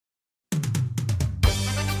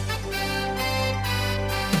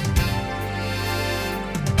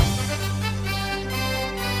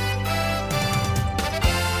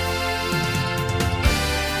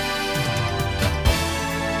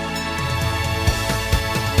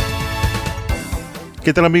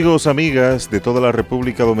¿Qué tal amigos, amigas de toda la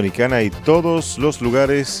República Dominicana y todos los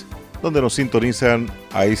lugares donde nos sintonizan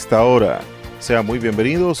a esta hora? Sean muy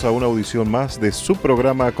bienvenidos a una audición más de su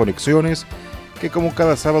programa Conexiones, que como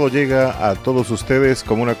cada sábado llega a todos ustedes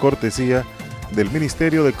como una cortesía del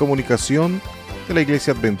Ministerio de Comunicación de la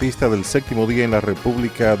Iglesia Adventista del Séptimo Día en la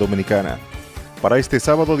República Dominicana. Para este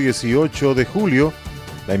sábado 18 de julio,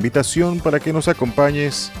 la invitación para que nos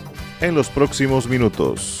acompañes en los próximos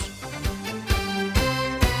minutos.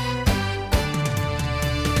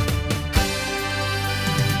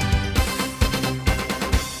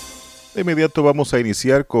 De inmediato vamos a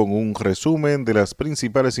iniciar con un resumen de las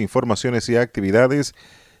principales informaciones y actividades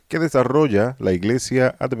que desarrolla la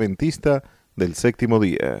Iglesia Adventista del Séptimo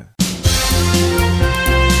Día.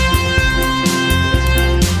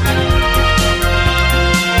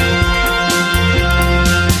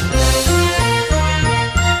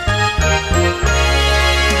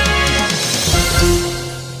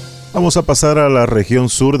 Vamos a pasar a la región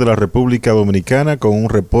sur de la República Dominicana con un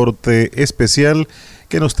reporte especial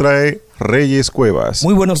que nos trae Reyes Cuevas.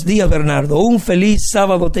 Muy buenos días, Bernardo. Un feliz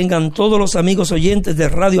sábado tengan todos los amigos oyentes de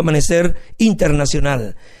Radio Amanecer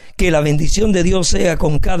Internacional. Que la bendición de Dios sea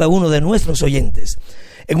con cada uno de nuestros oyentes.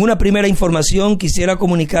 En una primera información quisiera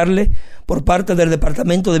comunicarle por parte del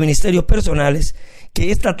Departamento de Ministerios Personales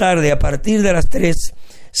que esta tarde a partir de las 3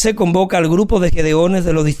 se convoca al grupo de gedeones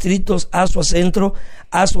de los distritos Azua Centro,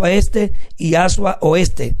 Azua Este y Azua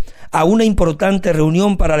Oeste a una importante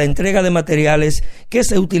reunión para la entrega de materiales que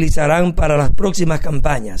se utilizarán para las próximas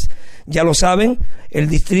campañas. Ya lo saben, el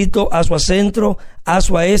distrito Azua Centro,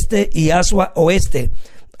 Azua Este y Azua Oeste.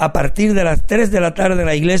 A partir de las 3 de la tarde en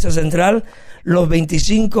la iglesia central, los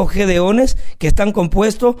 25 gedeones que están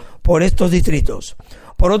compuestos por estos distritos.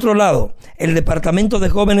 Por otro lado, el Departamento de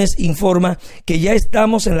Jóvenes informa que ya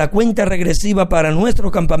estamos en la cuenta regresiva para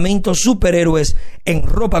nuestro campamento Superhéroes en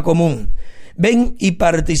Ropa Común. Ven y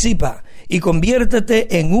participa y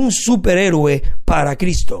conviértete en un superhéroe para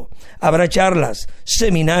Cristo. Habrá charlas,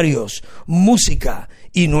 seminarios, música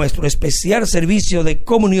y nuestro especial servicio de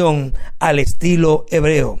comunión al estilo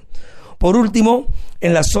hebreo. Por último,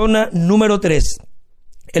 en la zona número 3,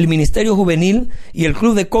 el Ministerio Juvenil y el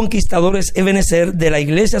Club de Conquistadores Ebenezer de la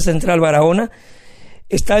Iglesia Central Barahona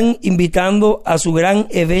están invitando a su gran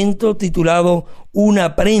evento titulado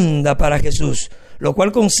Una prenda para Jesús, lo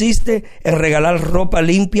cual consiste en regalar ropa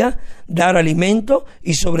limpia, dar alimento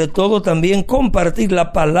y sobre todo también compartir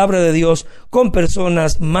la palabra de Dios con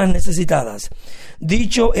personas más necesitadas.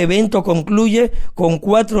 Dicho evento concluye con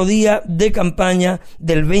 4 días de campaña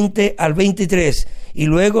del 20 al 23 y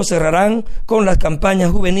luego cerrarán con las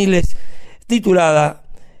campañas juveniles titulada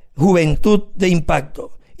Juventud de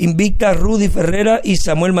Impacto. Invita Rudy Ferrera y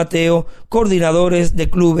Samuel Mateo, coordinadores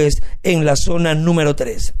de clubes en la zona número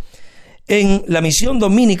 3. En la Misión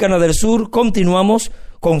Dominicana del Sur continuamos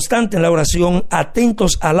constante en la oración,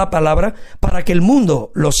 atentos a la palabra para que el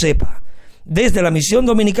mundo lo sepa. Desde la Misión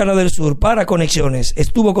Dominicana del Sur para Conexiones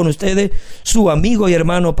estuvo con ustedes su amigo y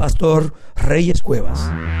hermano pastor Reyes Cuevas.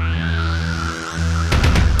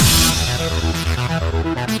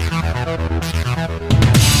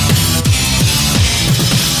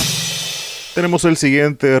 Tenemos el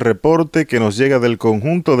siguiente reporte que nos llega del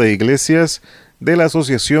conjunto de iglesias de la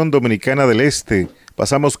Asociación Dominicana del Este.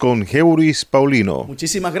 Pasamos con Geuris Paulino.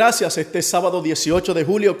 Muchísimas gracias. Este sábado 18 de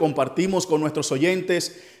julio compartimos con nuestros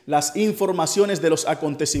oyentes las informaciones de los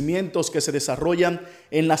acontecimientos que se desarrollan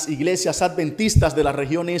en las iglesias adventistas de la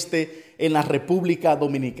región este en la República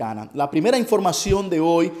Dominicana. La primera información de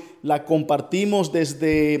hoy la compartimos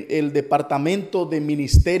desde el Departamento de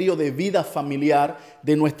Ministerio de Vida Familiar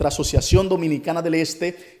de nuestra Asociación Dominicana del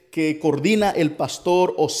Este, que coordina el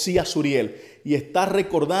pastor Osías Uriel, y está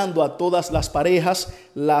recordando a todas las parejas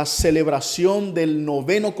la celebración del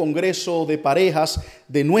 9º Congreso de Parejas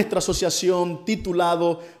de nuestra asociación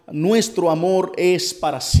titulado Nuestro amor es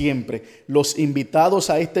para siempre. Los invitados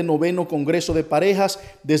a este 9º Congreso de Parejas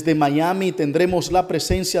desde Miami tendremos la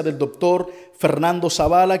presencia del doctor Fernando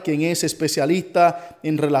Zavala, quien es especialista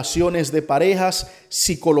en relaciones de parejas,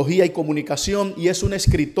 psicología y comunicación, y es un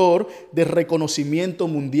escritor de reconocimiento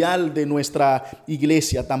mundial de nuestra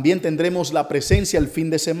iglesia. También tendremos la presencia el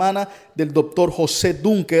fin de semana del doctor José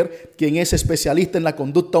Dunker, quien es especialista en la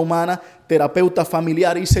conducta humana, terapeuta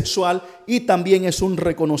familiar y sexual, y también es un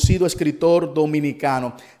reconocido escritor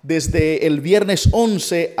dominicano. Desde el viernes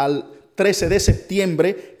 11 al 13 de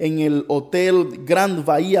septiembre en el Hotel Grand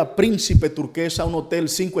Bahía Príncipe Turquesa, un hotel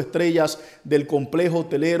 5 estrellas del complejo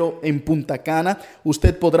hotelero en Punta Cana.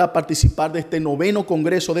 Usted podrá participar de este 9º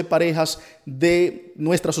Congreso de Parejas de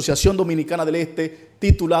nuestra Asociación Dominicana del Este,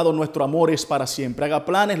 titulado Nuestro Amor es para siempre. Haga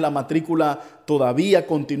planes, la matrícula todavía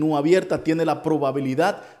continúa abierta, tiene la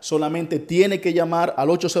probabilidad, solamente tiene que llamar al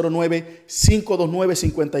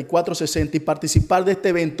 809-529-5460 y participar de este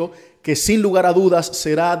evento que sin lugar a dudas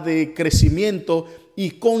será de crecimiento y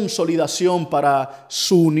consolidación para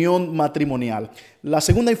su unión matrimonial. La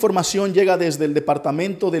segunda información llega desde el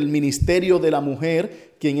Departamento del Ministerio de la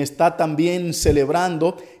Mujer, quien está también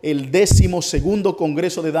celebrando el 12º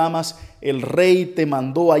Congreso de Damas, El Rey te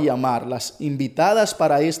mandó a llamar. Las invitadas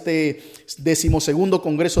para este 12º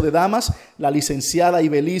Congreso de Damas, la licenciada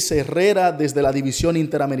Ibelice Herrera desde la División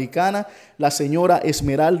Interamericana, la señora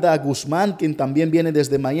Esmeralda Guzmán, quien también viene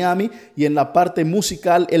desde Miami, y en la parte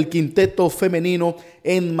musical el quinteto femenino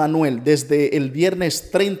en Manuel, desde el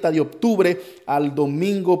viernes 30 de octubre al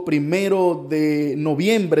domingo 1 de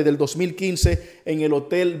noviembre del 2015 en el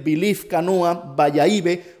Hotel Bilif Canoa,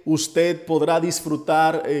 Valladolid. Usted podrá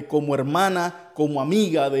disfrutar como hermana, como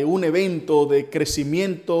amiga de un evento de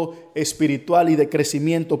crecimiento espiritual y de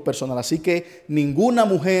crecimiento personal. Así que ninguna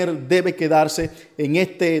mujer debe quedarse en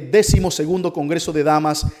este 12º Congreso de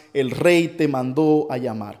Damas, El Rey te mandó a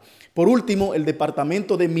llamar. Por último, el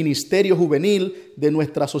Departamento de Ministerio Juvenil de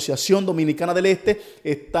nuestra Asociación Dominicana del Este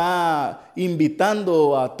está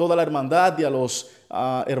invitando a toda la hermandad y a los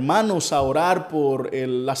hermanos a orar por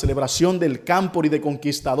la celebración del Campori de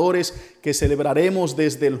Conquistadores que celebraremos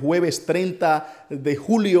desde el jueves 30 de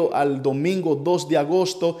julio al domingo 2 de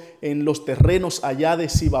agosto en los terrenos allá de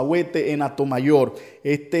Cibahuete en Atomayor.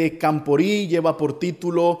 Este Campori lleva por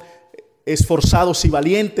título Esforzados y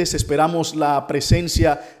Valientes. Esperamos la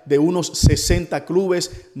presencia de unos 60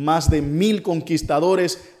 clubes, más de 1000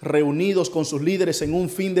 conquistadores reunidos con sus líderes en un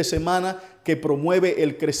fin de semana que promueve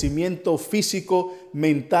el crecimiento físico,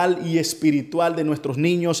 mental y espiritual de nuestros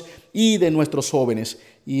niños y de nuestros jóvenes.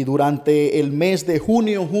 Y durante el mes de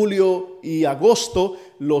junio, julio y agosto,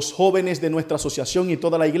 los jóvenes de nuestra asociación y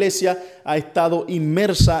toda la iglesia ha estado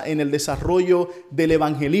inmersa en el desarrollo del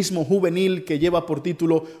evangelismo juvenil que lleva por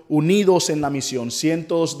título Unidos en la Misión.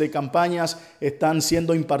 Cientos de campañas están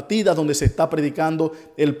siendo impartidas donde se está predicando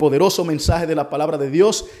el poderoso mensaje de la palabra de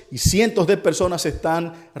Dios y cientos de personas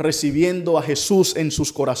están recibiendo a Jesús en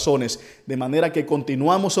sus corazones. De manera que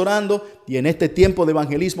continuamos orando y en este tiempo de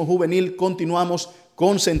evangelismo juvenil continuamos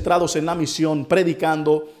concentrados en la misión,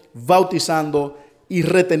 predicando, bautizando y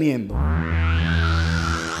reteniendo.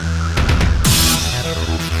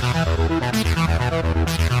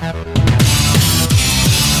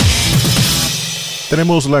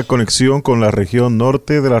 Tenemos la conexión con la región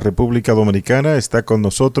norte de la República Dominicana. Está con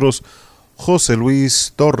nosotros José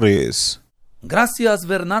Luis Torres. Gracias,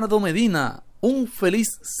 Bernardo Medina. Un feliz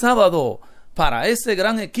sábado para ese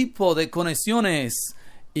gran equipo de conexiones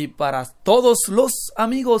y para todos los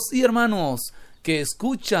amigos y hermanos que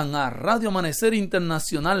escuchan a Radio Amanecer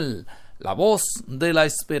Internacional, la voz de la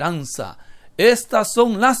esperanza. Estas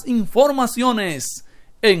son las informaciones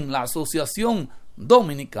en la Asociación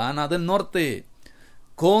Dominicana del Norte.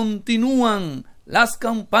 Continúan las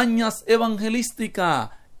campañas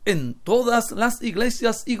evangelísticas en todas las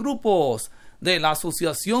iglesias y grupos de la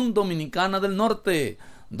Asociación Dominicana del Norte,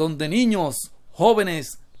 donde niños,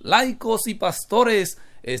 jóvenes, laicos y pastores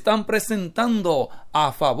están presentando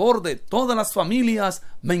a favor de todas las familias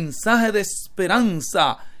mensaje de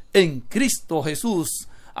esperanza en Cristo Jesús.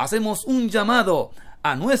 Hacemos un llamado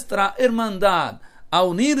a nuestra hermandad a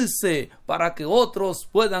unirse para que otros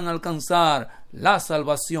puedan alcanzar la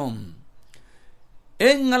salvación.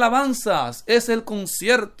 En alabanzas es el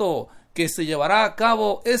concierto que se llevará a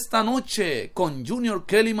cabo esta noche con Junior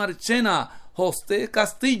Kelly Marchena, José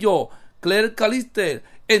Castillo, Claire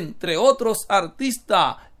Calister, entre otros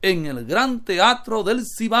artistas, en el Gran Teatro del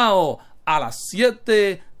Cibao a las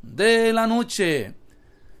 7 de la noche.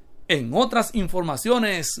 En otras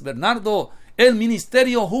informaciones, Bernardo, el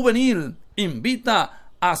Ministerio Juvenil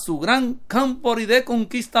invita a su gran Campori de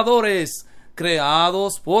Conquistadores,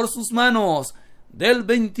 creados por sus manos, del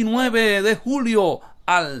 29 de julio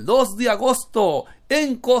al 2 de agosto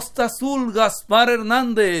en Costa Azul, Gaspar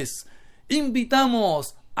Hernández.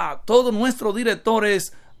 Invitamos a todos nuestros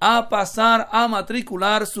directores a pasar a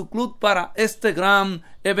matricular su club para este gran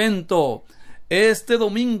evento. Este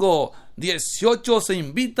domingo 18 se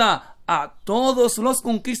invita a todos los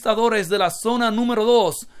conquistadores de la zona número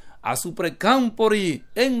 2 a su precampori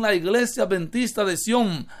en la Iglesia Adventista de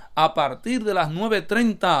Sion a partir de las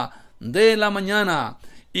 9:30 de la mañana.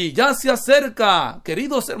 Y ya se acerca,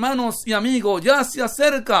 queridos hermanos y amigos, ya se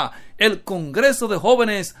acerca el Congreso de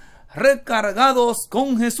Jóvenes Recargados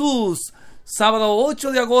con Jesús, sábado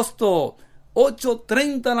 8 de agosto,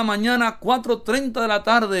 8:30 de la mañana, 4:30 de la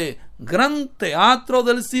tarde, Gran Teatro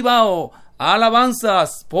del Cibao,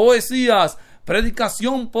 alabanzas, poesías,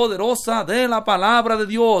 predicación poderosa de la palabra de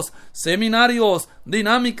Dios, seminarios,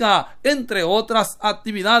 dinámica, entre otras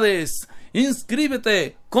actividades.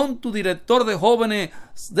 Inscríbete con tu director de jóvenes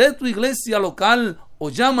de tu iglesia local o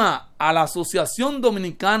llama a la Asociación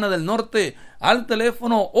Dominicana del Norte al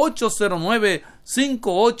teléfono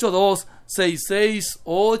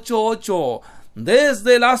 809-582-6688.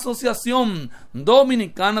 Desde la Asociación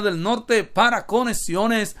Dominicana del Norte para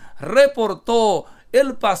Conexiones, reportó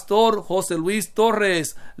el pastor José Luis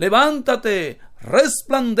Torres. Levántate,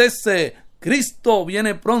 resplandece, Cristo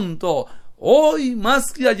viene pronto. Hoy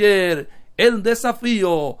más que ayer, el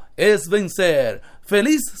desafío es vencer.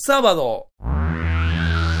 ¡Feliz sábado!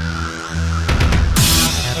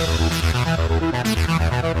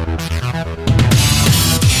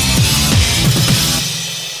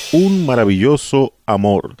 Un maravilloso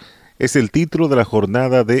amor es el título de la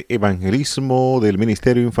jornada de evangelismo del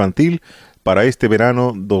Ministerio Infantil para este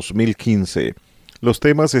verano 2015. Los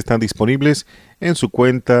temas están disponibles en su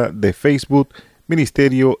cuenta de Facebook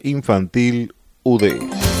Ministerio Infantil UD.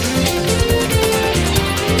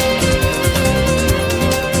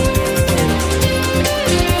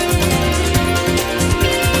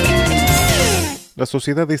 La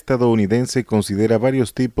sociedad estadounidense considera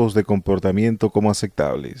varios tipos de comportamiento como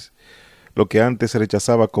aceptables. Lo que antes se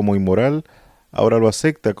rechazaba como inmoral, ahora lo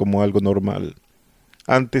acepta como algo normal.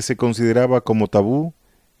 Antes se consideraba como tabú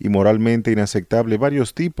y moralmente inaceptable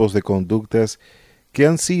varios tipos de conductas que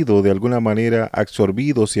han sido de alguna manera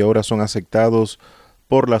absorbidos y ahora son aceptados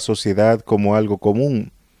por la sociedad como algo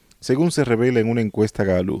común, según se revela en una encuesta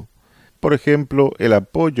Gallup. Por ejemplo, el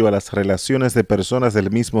apoyo a las relaciones de personas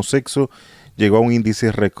del mismo sexo llegó a un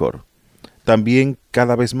índice récord. También,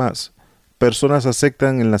 cada vez más, personas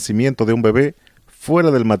aceptan el nacimiento de un bebé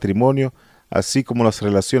fuera del matrimonio, así como las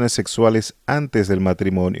relaciones sexuales antes del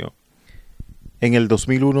matrimonio. En el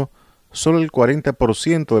 2001, solo el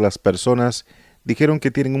 40% de las personas dijeron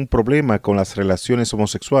que tienen un problema con las relaciones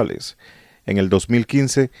homosexuales. En el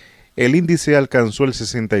 2015, el índice alcanzó el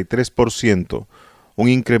 63%, un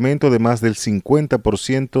incremento de más del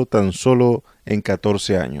 50% tan solo en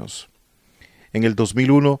 14 años. En el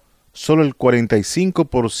 2001, solo el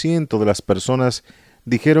 45% de las personas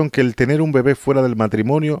dijeron que el tener un bebé fuera del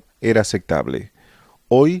matrimonio era aceptable.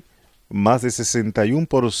 Hoy, más de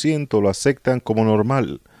 61% lo aceptan como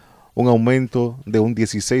normal, un aumento de un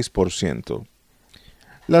 16%.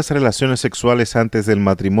 Las relaciones sexuales antes del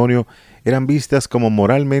matrimonio eran vistas como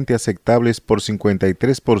moralmente aceptables por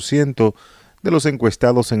 53% de los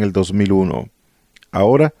encuestados en el 2001.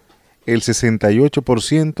 Ahora, el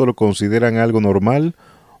 68% lo consideran algo normal,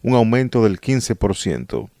 un aumento del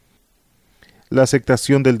 15%. La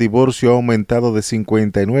aceptación del divorcio ha aumentado de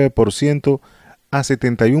 59% a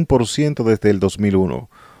 71% desde el 2001,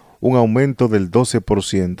 un aumento del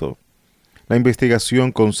 12%. La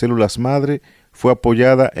investigación con células madre fue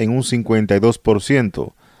apoyada en un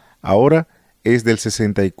 52%, ahora es del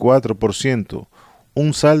 64%,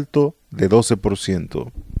 un salto de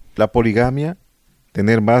 12%. La poligamia,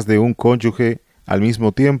 tener más de un cónyuge al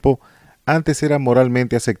mismo tiempo, antes era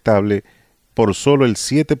moralmente aceptable por solo el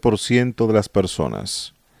 7% de las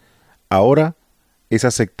personas. Ahora es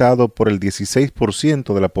aceptado por el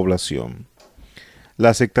 16% de la población. La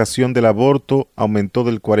aceptación del aborto aumentó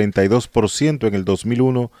del 42% en el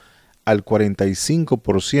 2001 al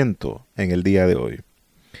 45% en el día de hoy.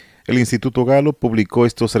 El Instituto Gallup publicó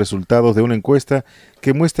estos resultados de una encuesta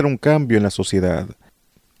que muestra un cambio en la sociedad.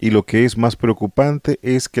 Y lo que es más preocupante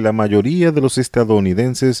es que la mayoría de los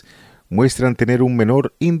estadounidenses muestran tener un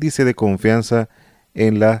menor índice de confianza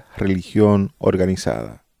en la religión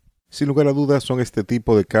organizada. Sin lugar a dudas, son este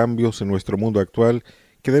tipo de cambios en nuestro mundo actual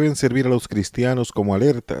que deben servir a los cristianos como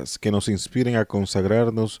alertas que nos inspiren a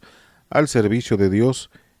consagrarnos al servicio de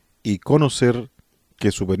Dios y conocer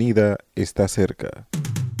que su venida está cerca.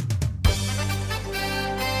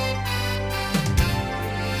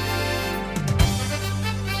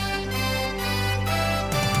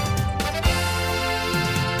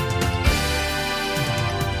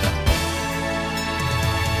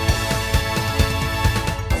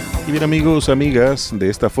 Y bien, amigos, amigas, de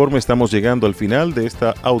esta forma estamos llegando al final de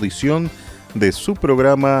esta audición de su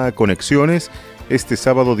programa Conexiones este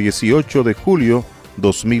sábado 18 de julio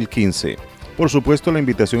 2015. Por supuesto, la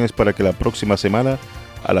invitación es para que la próxima semana,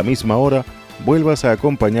 a la misma hora, vuelvas a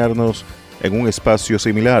acompañarnos en un espacio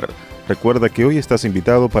similar. Recuerda que hoy estás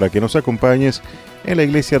invitado para que nos acompañes en la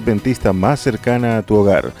iglesia adventista más cercana a tu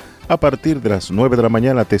hogar. A partir de las 9 de la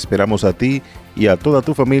mañana te esperamos a ti y a toda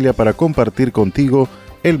tu familia para compartir contigo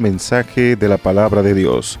el mensaje de la palabra de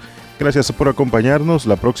Dios. Gracias por acompañarnos.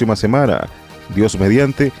 La próxima semana, Dios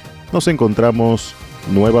mediante, nos encontramos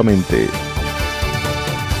nuevamente.